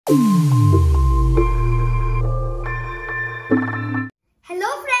Hello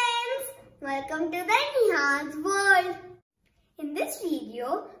friends, welcome to the Nihaans world. In this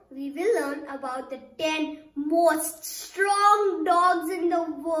video, we will learn about the 10 most strong dogs in the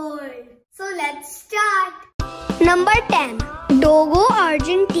world. So let's start. Number 10. Dogo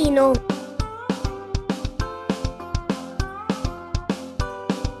Argentino.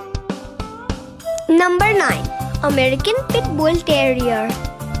 Number 9. American Pit Bull Terrier.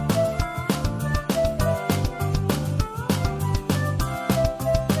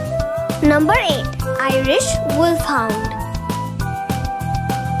 Number 8. Irish Wolfhound.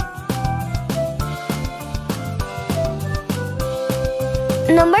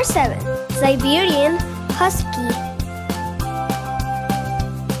 Number 7. Siberian Husky.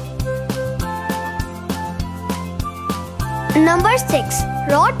 Number 6.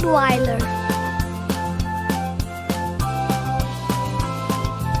 Rottweiler.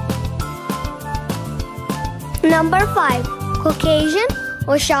 Number 5. Caucasian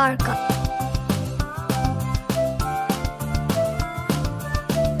Osharka.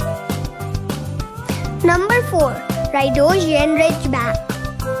 Number 4. Rhodesian Ridgeback.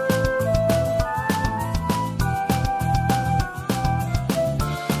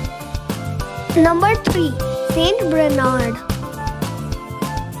 Number 3. Saint Bernard.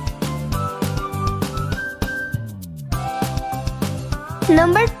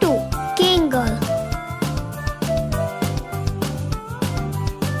 Number 2. Kangal.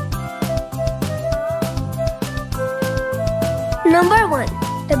 Number 1.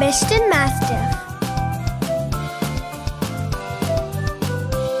 Tibetan Mastiff.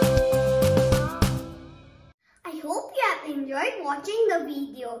 I hope you have enjoyed watching the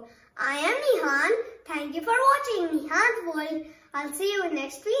video. I am Nihaan. Thank you for watching Nihaan's World. I'll see you in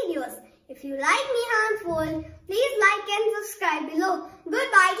next videos. If you like Nihaan's World, please like and subscribe below.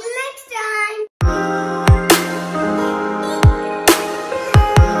 Goodbye.